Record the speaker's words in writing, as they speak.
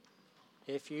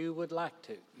if you would like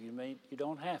to. You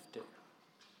don't have to.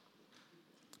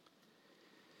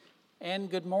 And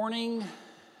good morning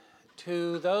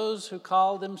to those who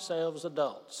call themselves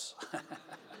adults.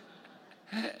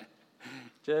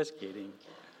 Just kidding.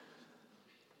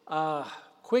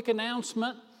 Quick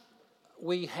announcement.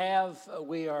 We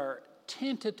are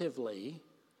tentatively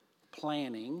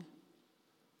planning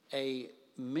a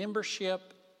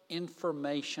membership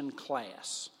information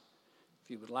class. If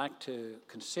you would like to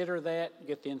consider that,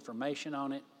 get the information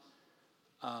on it,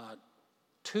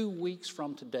 2 weeks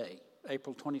from today,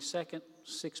 April 22nd,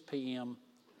 6 p.m.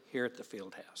 here at the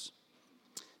Fieldhouse.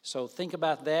 So think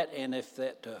about that, and if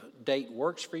that date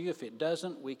works for you, if it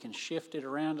doesn't, we can shift it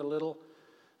around a little.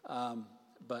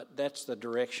 But that's the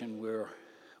direction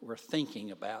we're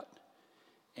thinking about,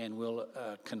 and we'll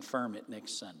confirm it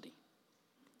next Sunday.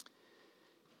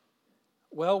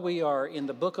 Well, we are in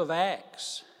the book of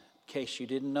Acts, in case you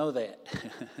didn't know that.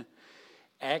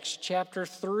 Acts chapter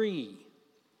 3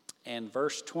 and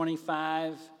verse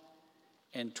 25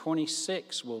 and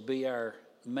 26 will be our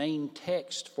main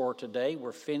text for today.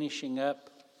 We're finishing up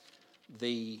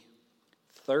the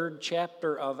 3rd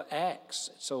chapter of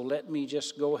Acts. So let me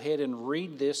just go ahead and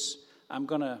read this. I'm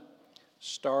going to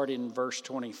start in verse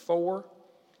 24.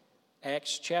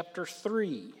 Acts chapter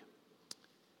 3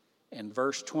 and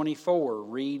verse 24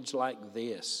 reads like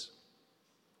this.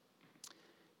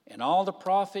 And all the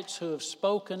prophets who have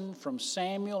spoken from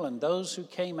Samuel and those who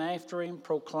came after him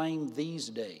proclaim these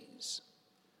days.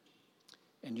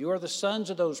 And you are the sons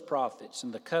of those prophets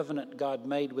and the covenant God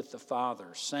made with the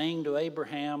fathers, saying to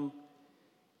Abraham,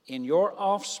 in your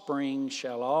offspring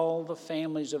shall all the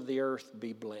families of the earth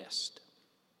be blessed.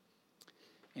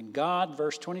 And God,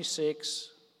 verse 26,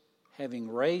 having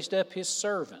raised up his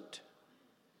servant,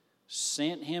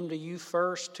 sent him to you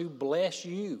first to bless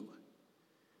you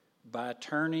by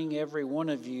turning every one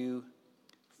of you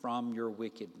from your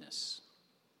wickedness.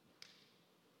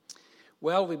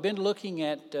 Well, we've been looking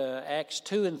at Acts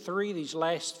 2 and 3 these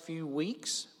last few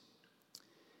weeks.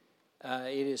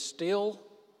 It is still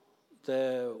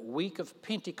the week of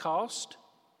Pentecost.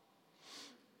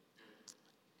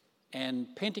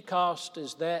 And Pentecost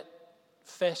is that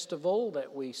festival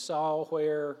that we saw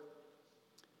where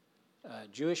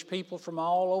Jewish people from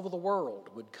all over the world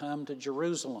would come to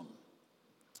Jerusalem.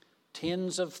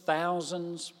 Tens of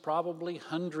thousands, probably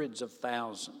hundreds of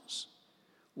thousands,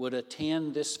 would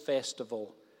attend this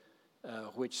festival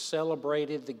which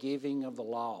celebrated the giving of the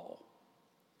law.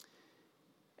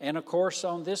 And of course,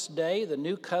 on this day, the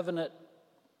new covenant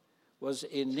was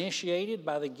initiated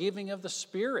by the giving of the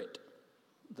Spirit,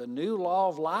 the new law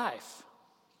of life.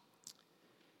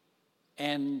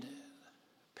 And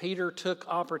Peter took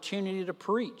opportunity to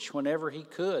preach whenever he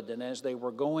could. And as they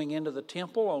were going into the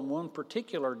temple on one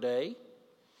particular day,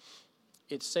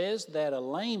 it says that a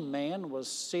lame man was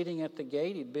sitting at the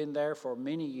gate. He'd been there for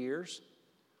many years.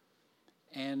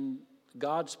 And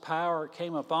God's power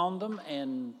came upon them,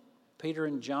 and Peter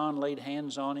and John laid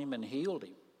hands on him and healed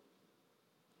him.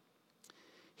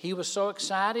 He was so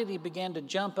excited, he began to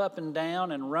jump up and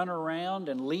down and run around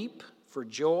and leap for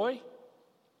joy.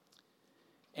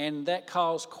 And that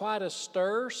caused quite a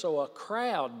stir, so a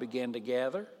crowd began to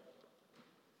gather.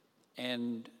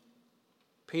 And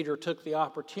Peter took the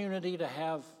opportunity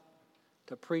to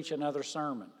preach another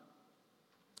sermon,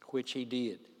 which he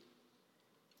did.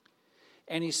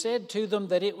 And he said to them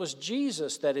that it was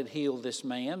Jesus that had healed this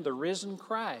man, the risen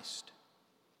Christ.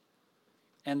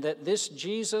 And that this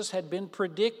Jesus had been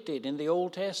predicted in the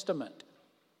Old Testament.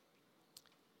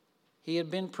 He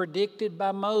had been predicted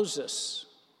by Moses,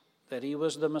 that he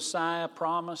was the Messiah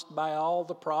promised by all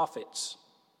the prophets.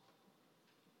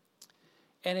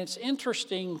 And it's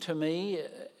interesting to me,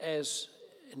 as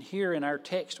and here in our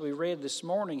text we read this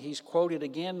morning, he's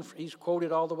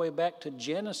quoted all the way back to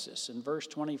Genesis. In verse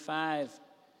 25,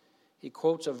 he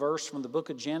quotes a verse from the book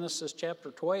of Genesis chapter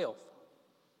 12.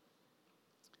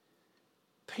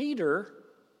 Peter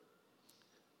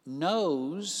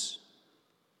knows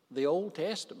the Old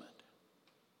Testament.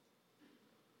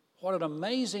 What an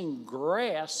amazing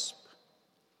grasp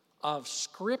of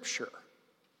Scripture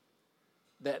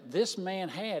that this man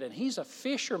had. And he's a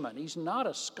fisherman. He's not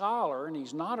a scholar and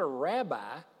he's not a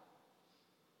rabbi.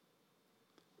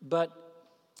 But,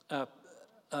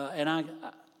 and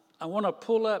I want to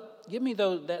pull up, give me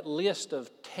that list of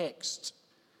texts.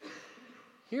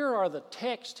 Here are the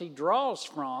texts he draws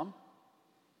from.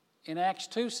 In Acts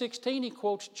 2:16, he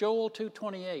quotes Joel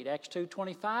 2:28. Acts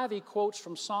 2:25, he quotes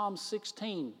from Psalm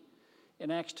 16. In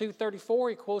Acts 2:34,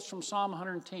 he quotes from Psalm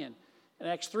 110. In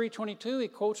Acts 3:22, he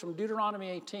quotes from Deuteronomy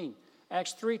 18.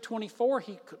 Acts 3:24,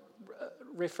 he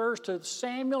refers to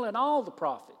Samuel and all the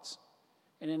prophets.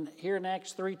 And here in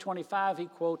Acts 3:25, he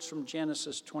quotes from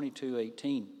Genesis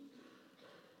 22:18.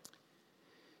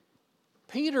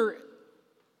 Peter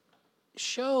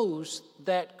shows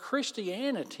that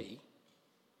Christianity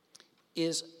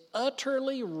is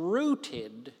utterly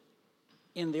rooted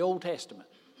in the Old Testament.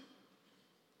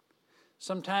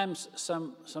 Sometimes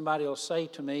somebody will say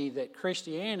to me that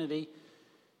Christianity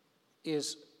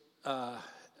is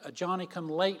a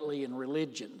Johnny-come-lately in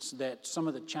religions, that some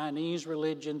of the Chinese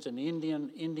religions and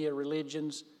India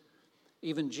religions,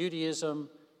 even Judaism,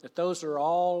 that those are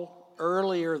all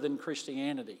earlier than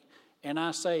Christianity. And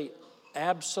I say,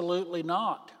 absolutely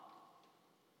not.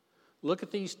 Look at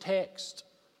these texts.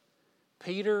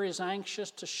 Peter is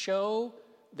anxious to show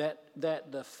that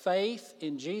the faith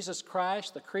in Jesus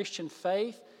Christ, the Christian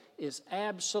faith, is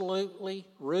absolutely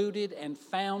rooted and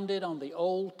founded on the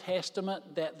Old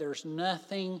Testament, that there's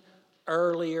nothing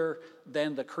earlier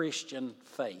than the Christian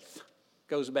faith.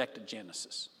 Goes back to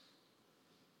Genesis.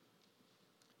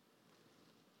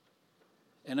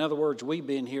 In other words, we've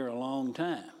been here a long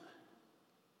time.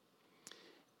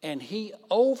 And he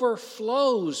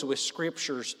overflows with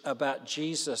scriptures about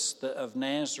Jesus of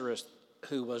Nazareth,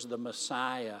 who was the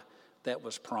Messiah that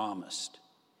was promised.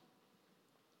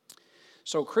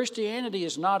 So Christianity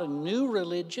is not a new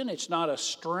religion. It's not a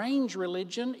strange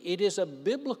religion. It is a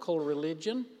biblical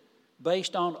religion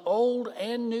based on Old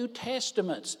and New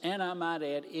Testaments. And I might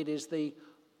add, it is the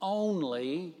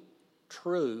only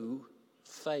true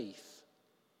faith.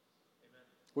 Amen.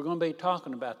 We're going to be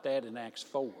talking about that in Acts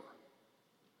 4.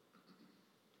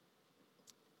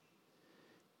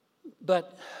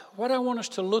 But what I want us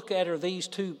to look at are these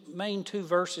main two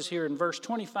verses here in verse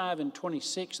 25 and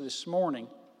 26 this morning.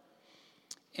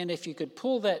 And if you could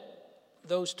pull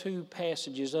those two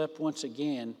passages up once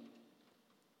again.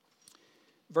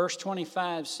 Verse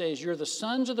 25 says, "You're the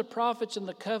sons of the prophets and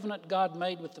the covenant God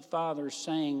made with the fathers,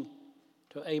 saying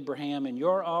to Abraham, in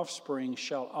your offspring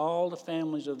shall all the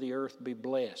families of the earth be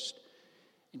blessed.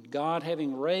 And God,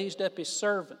 having raised up his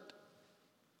servant,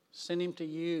 sent him to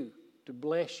you to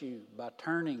bless you by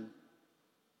turning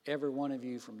every one of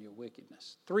you from your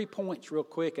wickedness." 3 points real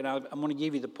quick, and I'm going to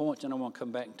give you the points, and I want to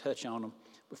come back and touch on them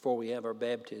before we have our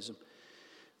baptism.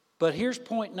 But here's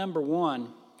point number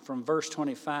 1 from verse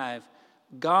 25.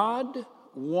 God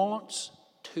wants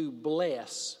to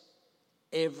bless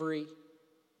everyone.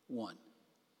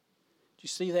 Do you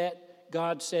see that?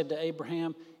 God said to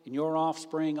Abraham, in your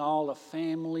offspring all the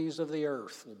families of the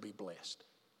earth will be blessed.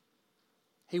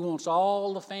 He wants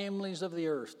all the families of the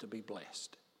earth to be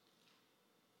blessed.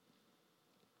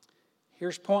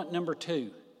 Here's point number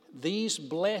 2. These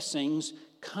blessings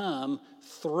come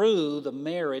through the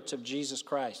merits of Jesus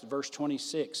Christ. Verse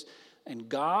 26. And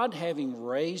God, having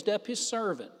raised up his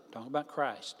servant, talking about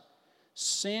Christ,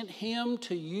 sent him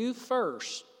to you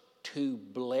first to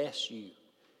bless you.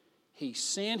 He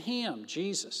sent him,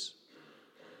 Jesus,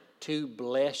 to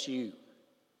bless you.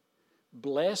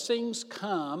 Blessings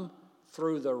come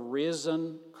through the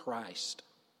risen Christ.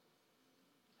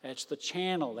 That's the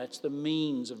channel, that's the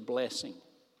means of blessing.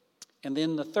 And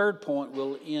then the third point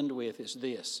we'll end with is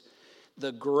this.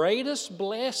 The greatest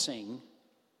blessing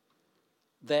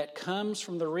that comes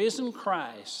from the risen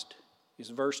Christ is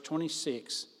verse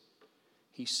 26.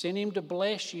 He sent him to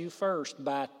bless you first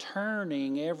by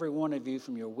turning every one of you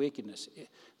from your wickedness.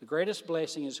 The greatest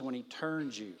blessing is when he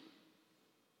turns you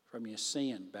from your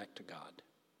sin back to God.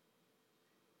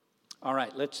 All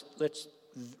right, let's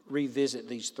revisit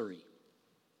these 3.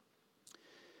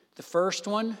 The first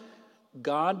one,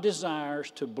 God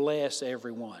desires to bless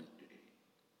everyone.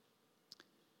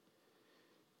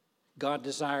 God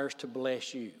desires to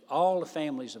bless you, all the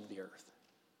families of the earth.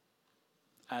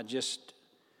 I just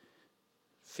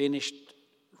finished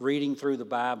reading through the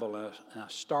Bible, and I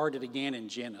started again in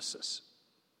Genesis.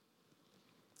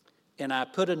 And I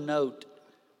put a note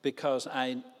because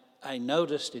I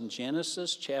noticed in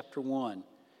Genesis chapter 1,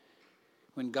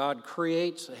 when God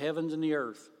creates the heavens and the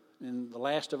earth, and the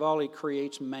last of all, he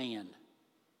creates man.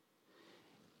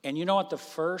 And you know what the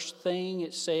first thing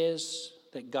it says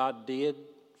that God did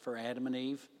for Adam and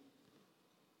Eve?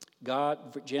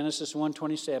 Genesis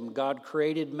 1:27, God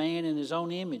created man in his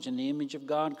own image. In the image of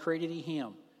God created he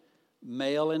him,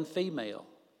 male and female.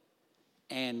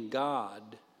 And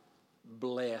God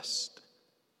blessed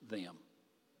them.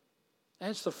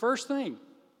 That's the first thing.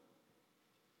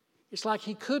 It's like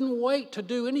he couldn't wait to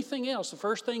do anything else. The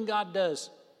first thing God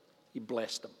does, he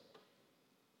blessed them.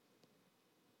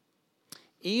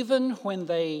 Even when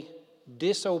they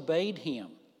disobeyed him,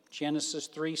 Genesis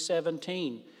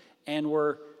 3:17, and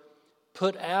were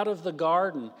put out of the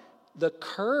garden, the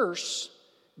curse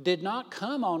did not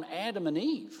come on Adam and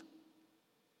Eve.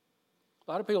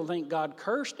 A lot of people think God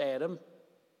cursed Adam,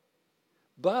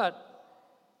 but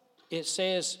it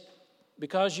says,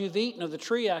 because you've eaten of the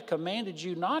tree I commanded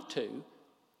you not to,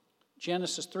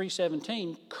 Genesis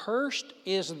 3:17, cursed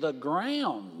is the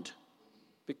ground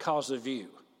because of you.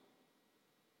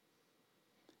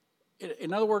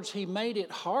 In other words, he made it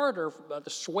harder. By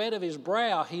the sweat of his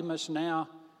brow, he must now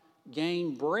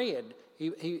gain bread.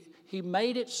 He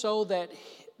made it so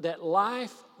that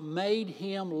life made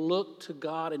him look to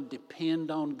God and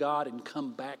depend on God and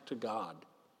come back to God.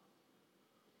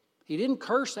 He didn't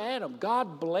curse Adam.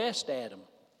 God blessed Adam.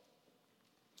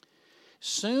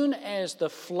 Soon as the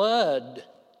flood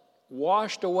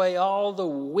washed away all the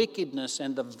wickedness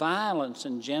and the violence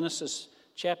in Genesis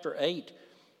chapter 8,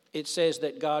 it says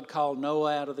that God called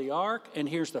Noah out of the ark. And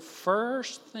here's the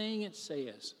first thing it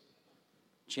says.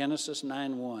 Genesis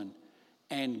 9:1.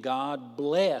 And God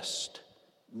blessed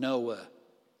Noah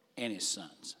and his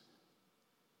sons.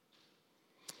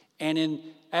 And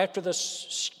after the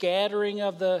scattering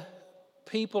of the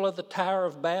people of the Tower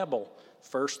of Babel,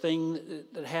 first thing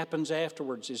that happens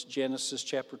afterwards is Genesis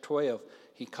chapter 12.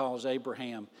 He calls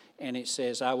Abraham and it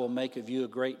says, I will make of you a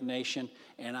great nation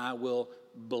and I will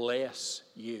bless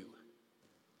you.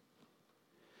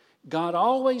 God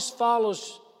always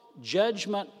follows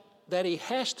judgment that he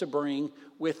has to bring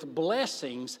with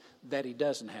blessings that he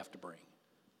doesn't have to bring.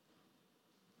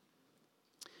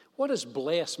 What does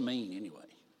bless mean anyway?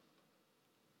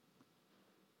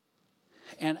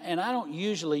 And I don't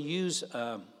usually use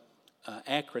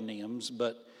acronyms,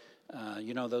 but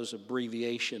those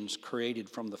abbreviations created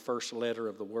from the first letter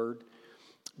of the word.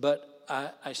 But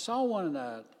I saw one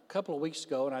a couple of weeks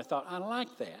ago, and I thought, I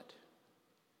like that.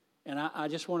 And I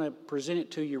just want to present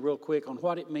it to you real quick on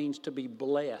what it means to be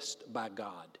blessed by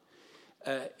God.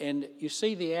 And you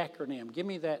see the acronym. Give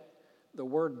me the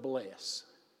word bless.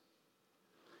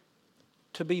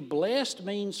 To be blessed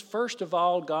means, first of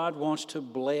all, God wants to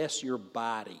bless your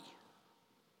body.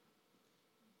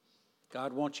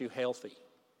 God wants you healthy.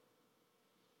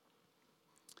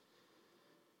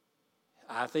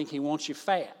 I think he wants you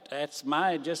fat. That's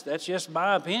just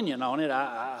my opinion on it.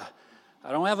 I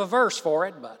don't have a verse for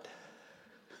it, but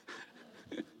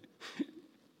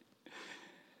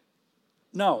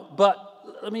no.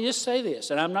 But let me just say this,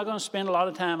 and I'm not going to spend a lot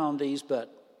of time on these, but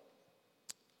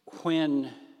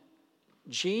when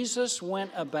Jesus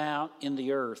went about in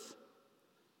the earth,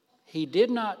 he did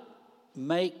not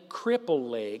make crippled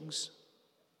legs.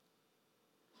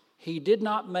 He did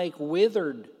not make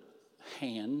withered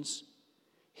hands.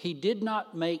 He did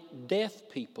not make deaf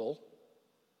people.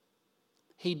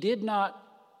 He did not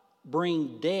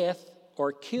bring death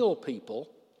or kill people,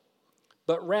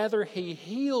 but rather he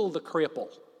healed the cripple.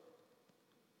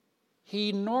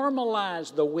 He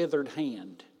normalized the withered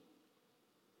hand.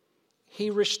 He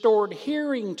restored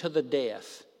hearing to the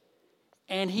deaf,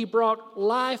 and he brought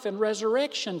life and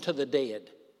resurrection to the dead.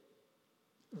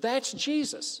 That's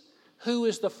Jesus, who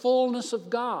is the fullness of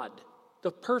God,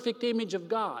 the perfect image of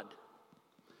God.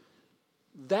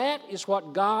 That is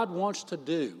what God wants to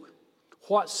do.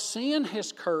 What sin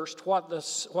has cursed,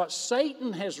 what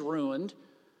Satan has ruined,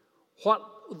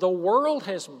 what the world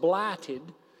has blighted,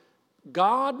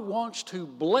 God wants to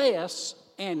bless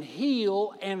and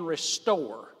heal and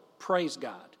restore. Praise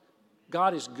God.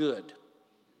 God is good.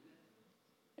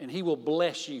 And he will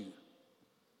bless you.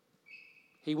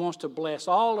 He wants to bless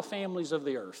all the families of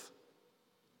the earth.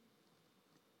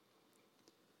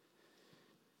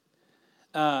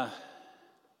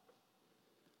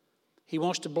 He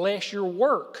wants to bless your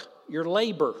work, your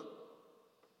labor.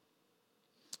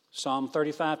 Psalm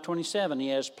 35:27, he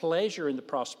has pleasure in the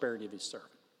prosperity of his servant.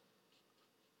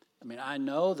 I mean, I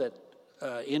know that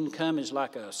income is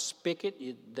like a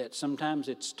spigot, that sometimes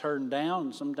it's turned down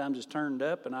and sometimes it's turned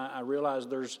up, and I realize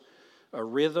there's a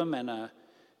rhythm and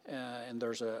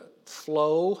there's a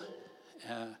flow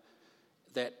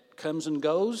that comes and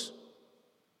goes,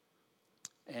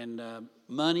 and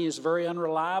money is very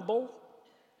unreliable,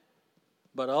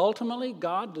 but ultimately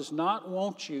God does not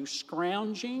want you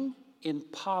scrounging in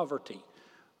poverty.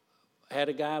 I had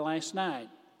a guy last night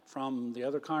from the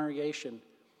other congregation.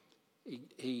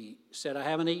 He said, I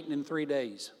haven't eaten in 3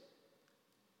 days.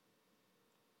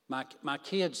 My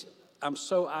kids,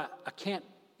 I can't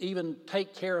even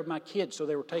take care of my kids, so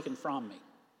they were taken from me.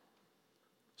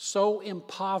 So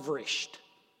impoverished.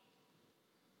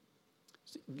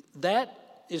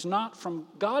 That is not from,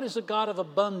 God is a God of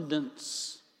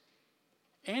abundance.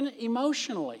 And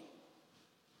emotionally.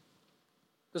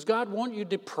 Does God want you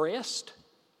depressed?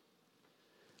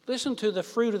 Listen to the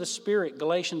fruit of the Spirit,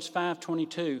 Galatians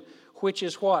 5:22, which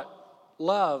is what?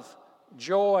 Love,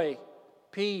 joy,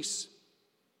 peace.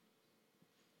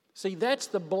 See, that's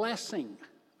the blessing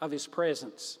of His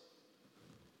presence.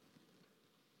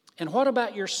 And what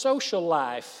about your social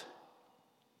life?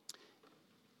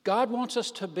 God wants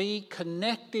us to be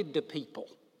connected to people.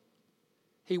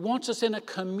 He wants us in a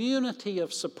community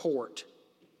of support.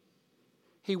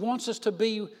 He wants us to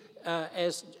be,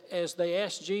 as they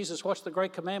asked Jesus, what's the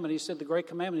great commandment? He said the great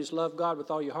commandment is love God with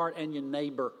all your heart and your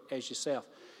neighbor as yourself.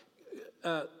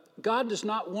 God does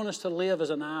not want us to live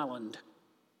as an island.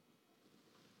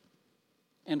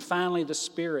 And finally, the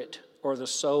spirit or the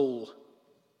soul.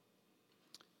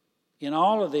 In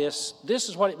all of this, this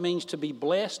is what it means to be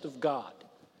blessed of God.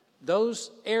 Those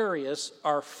areas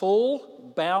are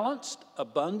full, balanced,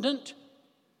 abundant,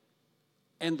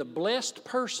 and the blessed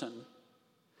person.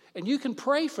 And you can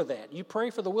pray for that. You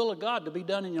pray for the will of God to be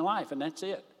done in your life, and that's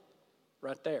it,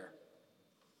 right there.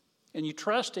 And you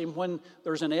trust Him when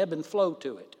there's an ebb and flow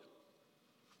to it.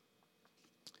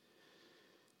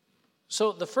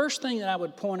 So the first thing that I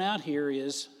would point out here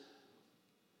is,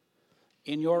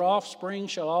 in your offspring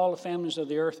shall all the families of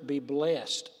the earth be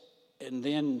blessed. And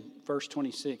then verse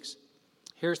 26,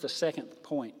 here's the second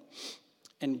point.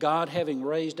 And God, having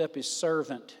raised up His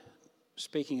servant,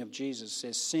 speaking of Jesus,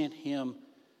 says, sent Him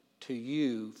to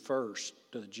you first,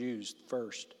 to the Jews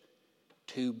first,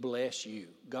 to bless you.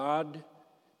 God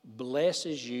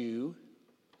blesses you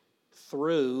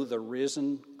through the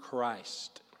risen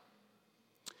Christ.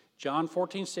 John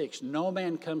 14:6, no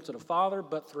man comes to the Father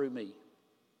but through me.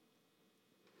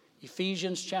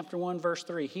 Ephesians chapter 1, verse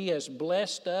 3, He has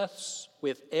blessed us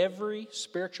with every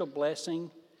spiritual blessing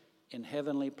in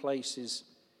heavenly places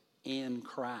in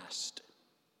Christ.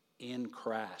 In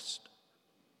Christ.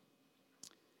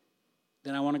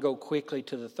 Then I want to go quickly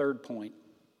to the third point.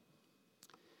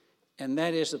 And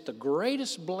that is that the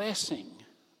greatest blessing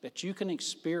that you can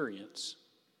experience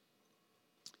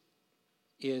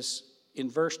is in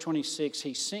verse 26.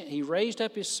 He raised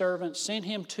up His servant, sent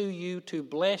him to you to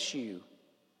bless you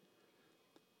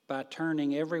by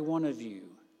turning every one of you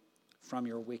from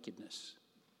your wickedness.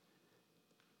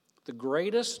 The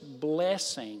greatest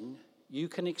blessing you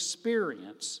can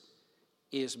experience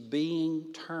is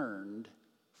being turned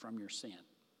from your sin.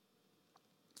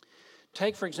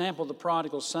 Take, for example, the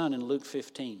prodigal son in Luke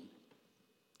 15.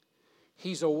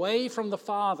 He's away from the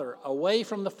father, away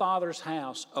from the father's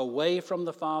house, away from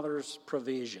the father's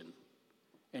provision.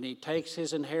 And he takes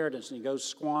his inheritance and he goes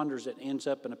squanders it, ends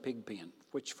up in a pig pen,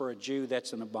 which for a Jew,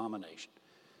 that's an abomination.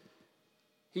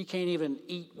 He can't even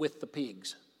eat with the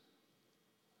pigs.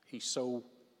 He's so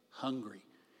hungry.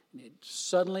 And it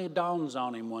suddenly dawns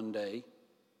on him one day,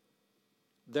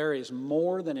 there is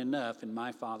more than enough in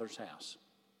my Father's house.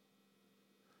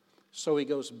 So he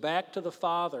goes back to the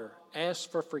Father, asks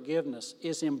for forgiveness,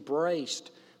 is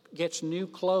embraced, gets new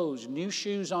clothes, new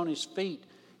shoes on his feet,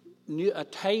 a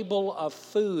table of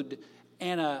food,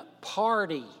 and a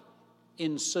party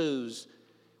ensues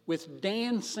with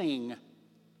dancing.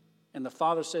 And the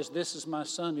Father says, this is my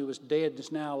son who was dead and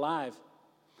is now alive.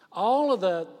 All of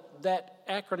that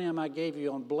acronym I gave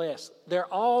you on bless, they're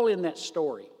all in that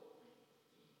story.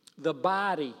 The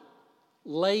body,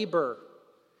 labor,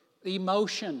 the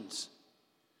emotions,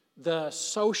 the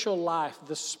social life,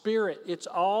 the spirit, it's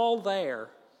all there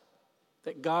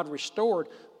that God restored.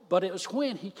 But it was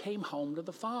when he came home to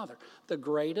the Father. The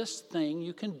greatest thing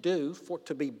you can do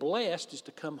to be blessed is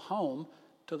to come home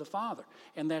to the Father.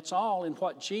 And that's all in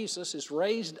what Jesus is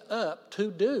raised up to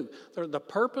do. The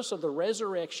purpose of the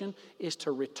resurrection is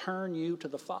to return you to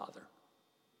the Father.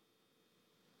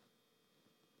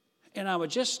 And I would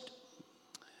just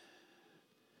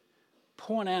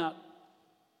point out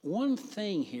one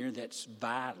thing here that's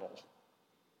vital.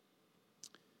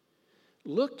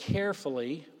 Look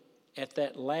carefully at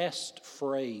that last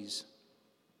phrase.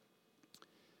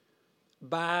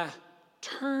 By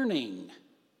turning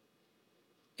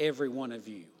every one of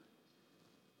you.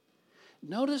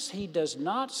 Notice he does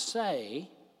not say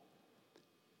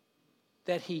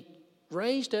that he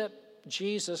raised up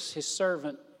Jesus, his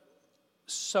servant,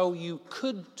 so you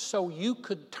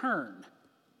could turn.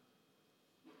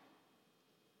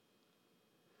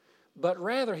 But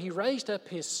rather, he raised up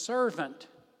his servant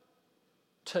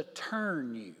to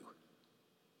turn you.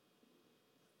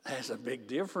 That's a big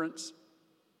difference.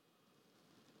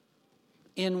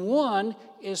 In one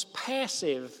is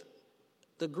passive.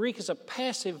 The Greek is a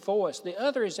passive voice. The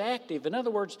other is active. In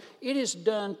other words, it is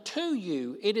done to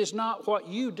you. It is not what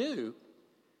you do.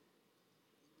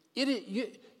 It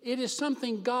is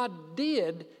something God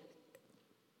did,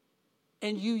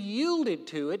 and you yielded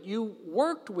to it. You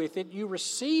worked with it. You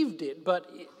received it.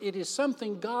 But it is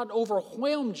something God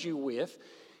overwhelmed you with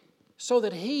so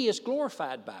that He is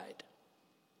glorified by it.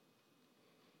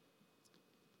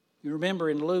 You remember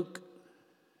in Luke,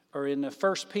 or in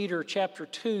 1 Peter chapter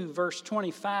 2, verse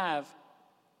 25,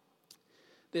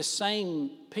 this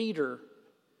same Peter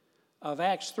of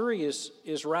Acts 3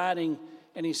 is writing,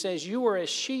 and he says, "You were as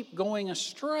sheep going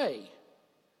astray,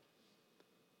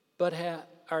 but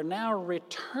are now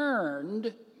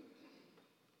returned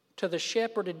to the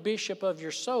shepherded bishop of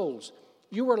your souls."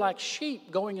 You were like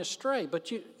sheep going astray, but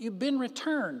you've been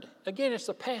returned. Again, it's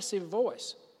a passive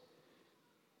voice.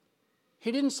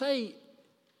 He didn't say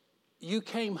you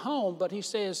came home, but he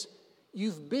says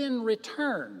you've been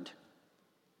returned.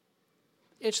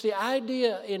 It's the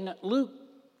idea in Luke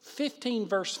 15,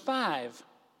 verse 5.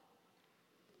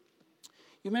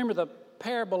 You remember the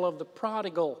parable of the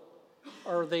prodigal,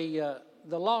 or the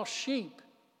lost sheep.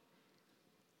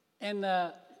 And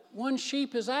one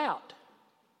sheep is out.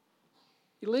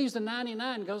 He leaves the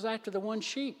 99 and goes after the one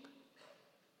sheep.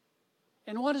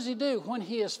 And what does he do? When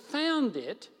he has found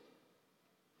it,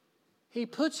 he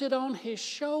puts it on his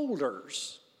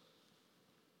shoulders,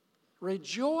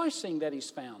 rejoicing that he's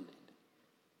found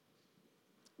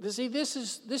it. See, this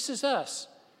is us.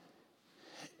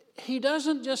 He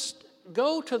doesn't just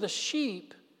go to the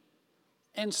sheep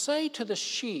and say to the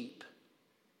sheep,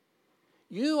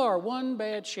 "You are one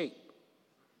bad sheep.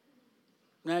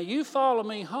 Now you follow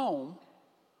me home,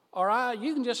 or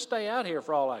you can just stay out here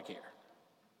for all I care."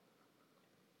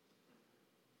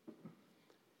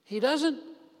 He doesn't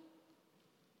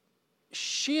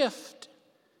shift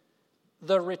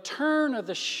the return of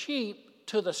the sheep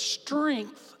to the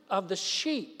strength of the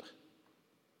sheep.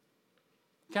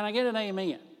 Can I get an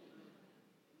amen?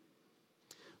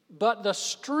 But the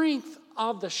strength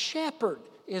of the shepherd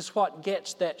is what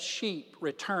gets that sheep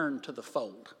returned to the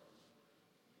fold.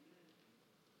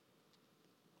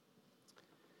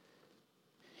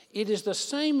 It is the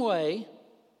same way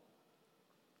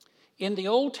in the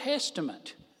Old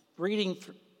Testament. Reading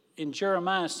in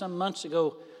Jeremiah some months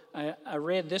ago, I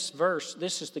read this verse.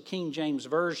 This is the King James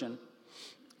Version.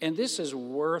 And this is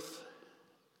worth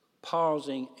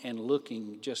pausing and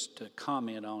looking just to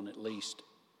comment on at least.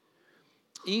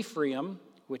 Ephraim,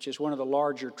 which is one of the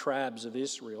larger tribes of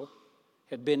Israel,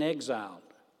 had been exiled.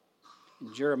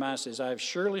 And Jeremiah says, "I have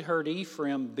surely heard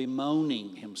Ephraim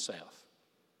bemoaning himself,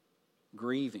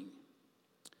 grieving.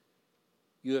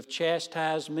 You have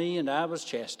chastised me, and I was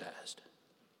chastised.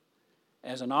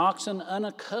 As an oxen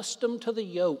unaccustomed to the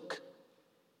yoke,"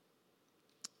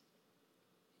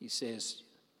 he says,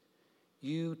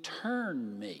 "you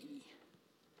turn me,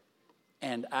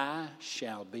 and I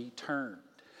shall be turned."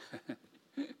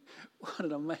 What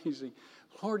an amazing,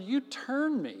 Lord, you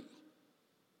turn me,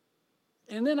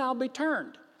 and then I'll be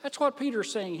turned. That's what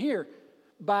Peter's saying here,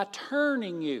 by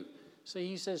turning you. See,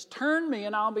 he says, "Turn me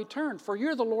and I'll be turned, for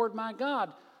you're the Lord my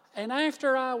God." And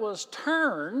after I was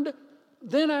turned,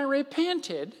 then I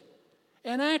repented,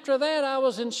 and after that I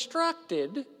was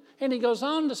instructed, and he goes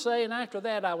on to say, and after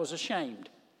that I was ashamed.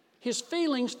 His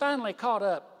feelings finally caught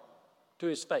up to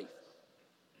his faith.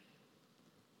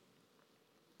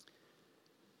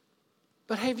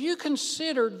 But have you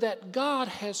considered that God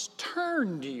has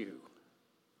turned you?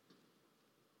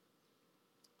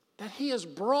 That He has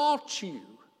brought you?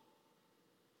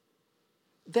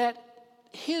 That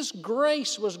His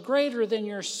grace was greater than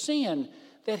your sin?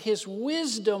 That His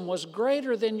wisdom was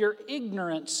greater than your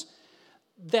ignorance?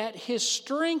 That His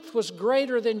strength was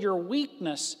greater than your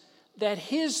weakness? That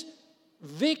His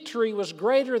victory was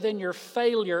greater than your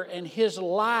failure, and His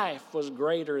life was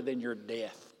greater than your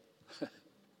death?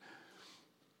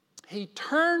 He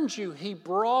turned you, He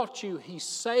brought you, He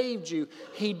saved you,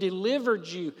 He delivered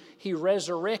you, He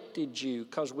resurrected you,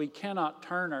 because we cannot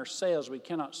turn ourselves, we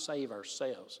cannot save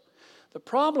ourselves. The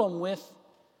problem with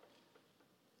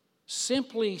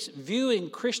simply viewing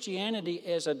Christianity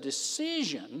as a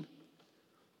decision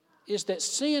is that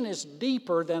sin is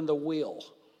deeper than the will.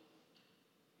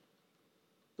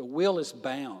 The will is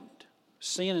bound.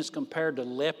 Sin is compared to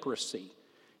leprosy.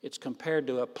 It's compared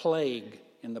to a plague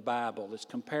in the Bible. It's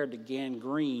compared to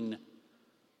gangrene.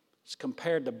 It's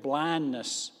compared to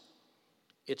blindness.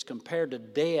 It's compared to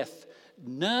death.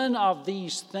 None of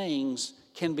these things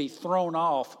can be thrown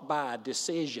off by a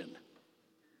decision.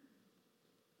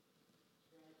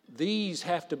 These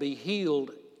have to be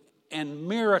healed, and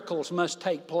miracles must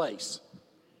take place.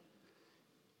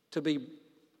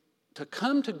 To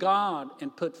come to God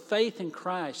and put faith in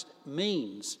Christ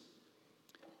means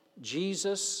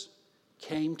Jesus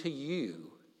came to you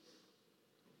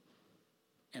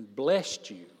and blessed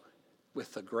you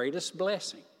with the greatest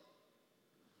blessing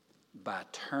by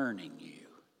turning you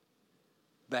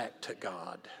back to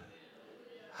God.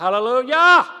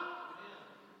 Hallelujah!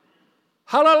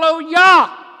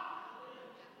 Hallelujah!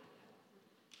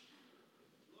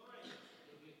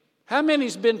 How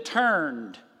many's been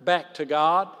turned back to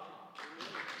God?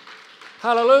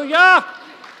 Hallelujah!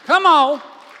 Come on.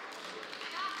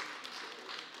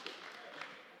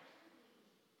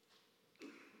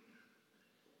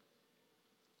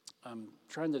 I'm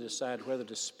trying to decide whether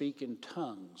to speak in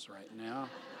tongues right now.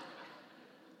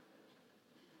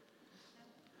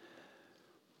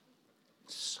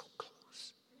 So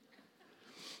close.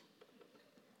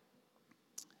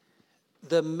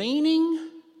 The meaning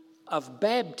of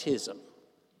baptism,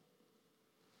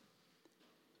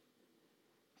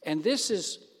 and this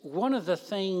is one of the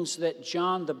things that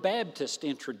John the Baptist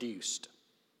introduced.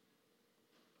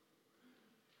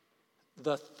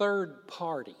 The third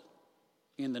party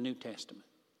in the New Testament.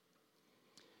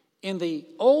 In the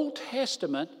Old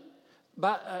Testament,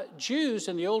 Jews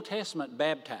in the Old Testament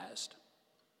baptized.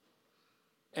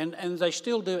 And they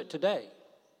still do it today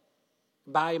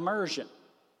by immersion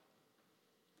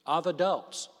of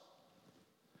adults.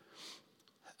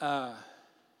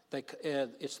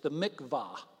 It's the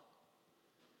mikvah.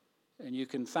 And you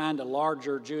can find a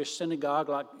larger Jewish synagogue,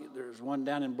 like there's one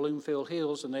down in Bloomfield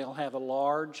Hills, and they'll have a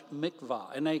large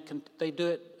mikvah. And they do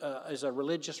it as a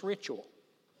religious ritual.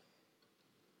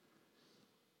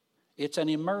 It's an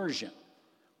immersion.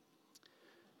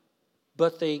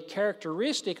 But the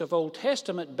characteristic of Old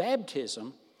Testament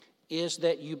baptism is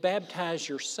that you baptize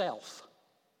yourself.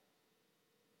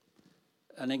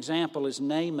 An example is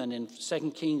Naaman in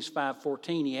 2 Kings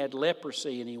 5:14. He had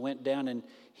leprosy and he went down and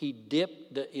he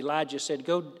dipped. Elijah said,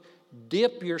 "Go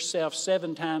dip yourself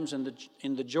 7 times in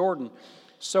the Jordan."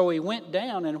 So he went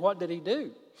down, and what did he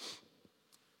do?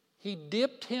 He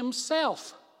dipped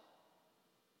himself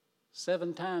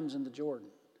 7 times in the Jordan,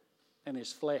 and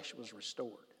his flesh was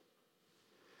restored.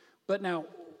 But now,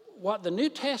 what the New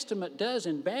Testament does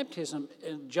in baptism,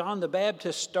 and John the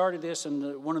Baptist started this,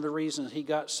 and one of the reasons he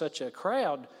got such a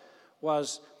crowd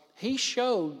was he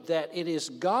showed that it is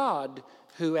God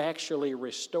who actually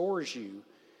restores you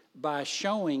by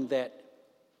showing that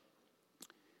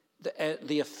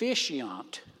the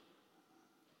officiant,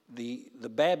 the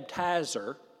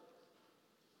baptizer,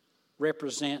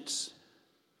 represents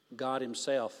God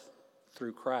himself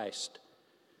through Christ,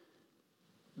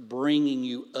 bringing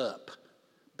you up.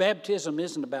 Baptism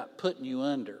isn't about putting you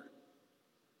under.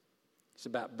 It's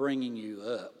about bringing you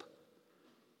up.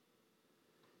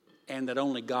 And that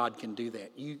only God can do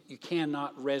that. You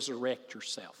cannot resurrect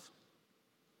yourself.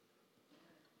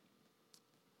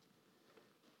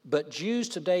 But Jews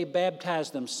today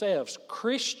baptize themselves.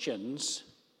 Christians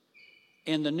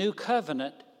in the New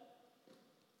Covenant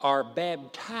are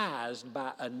baptized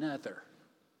by another.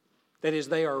 That is,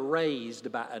 they are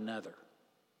raised by another.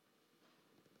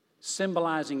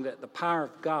 Symbolizing that the power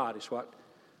of God is what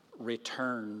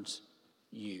returns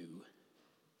you.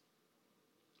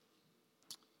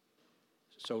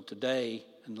 So today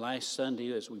and last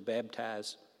Sunday as we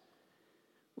baptize,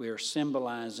 we are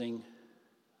symbolizing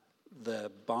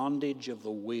the bondage of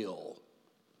the will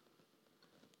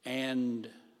and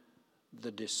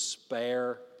the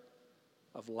despair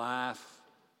of life,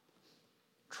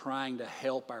 trying to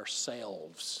help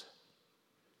ourselves,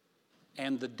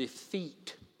 and the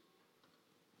defeat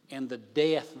and the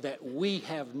death that we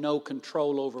have no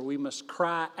control over. We must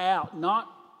cry out, not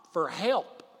for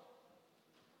help,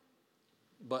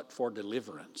 but for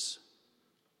deliverance.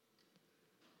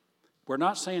 We're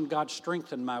not saying, God,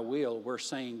 strengthen my will. We're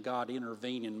saying, God,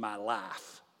 intervene in my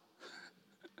life.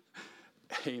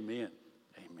 Amen.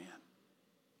 Amen.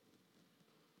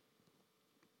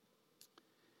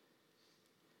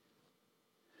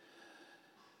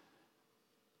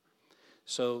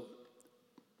 So,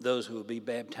 those who will be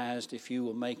baptized, if you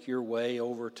will make your way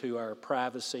over to our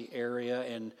privacy area,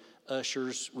 and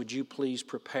ushers, would you please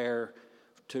prepare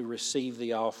to receive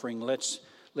the offering. Let's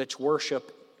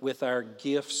worship with our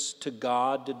gifts to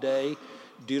God today.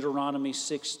 Deuteronomy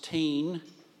 16,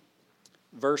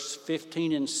 verse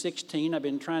 15 and 16. I've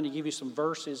been trying to give you some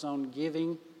verses on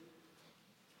giving.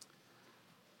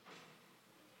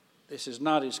 This is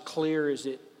not as clear as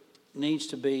it needs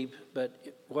to be, but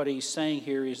what he's saying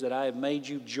here is that I have made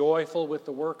you joyful with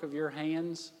the work of your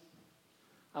hands.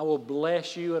 I will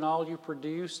bless you in all you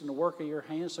produce in the work of your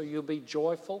hands, so you'll be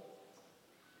joyful.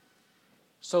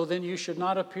 So then you should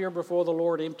not appear before the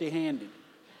Lord empty-handed,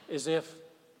 as if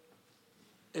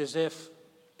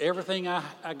everything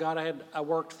I got I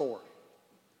worked for.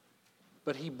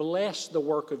 But he blessed the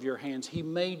work of your hands. He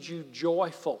made you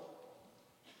joyful.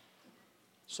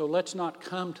 So let's not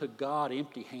come to God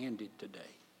empty-handed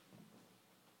today.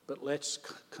 But let's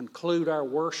conclude our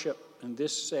worship in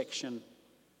this section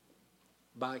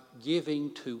by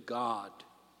giving to God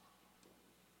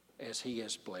as he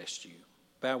has blessed you.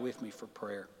 Bow with me for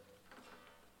prayer.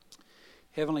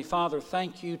 Heavenly Father,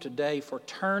 thank you today for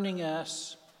turning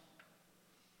us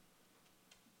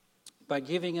by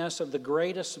giving us of the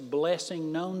greatest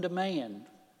blessing known to man.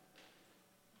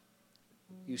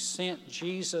 You sent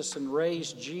Jesus and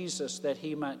raised Jesus that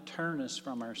he might turn us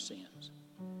from our sins.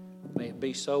 May it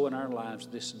be so in our lives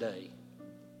this day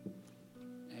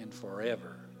and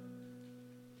forever.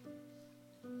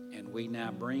 And we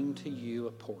now bring to you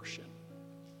a portion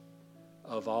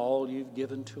of all you've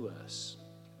given to us.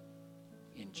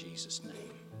 In Jesus'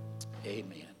 name,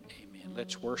 amen. Amen.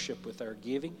 Let's worship with our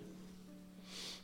giving.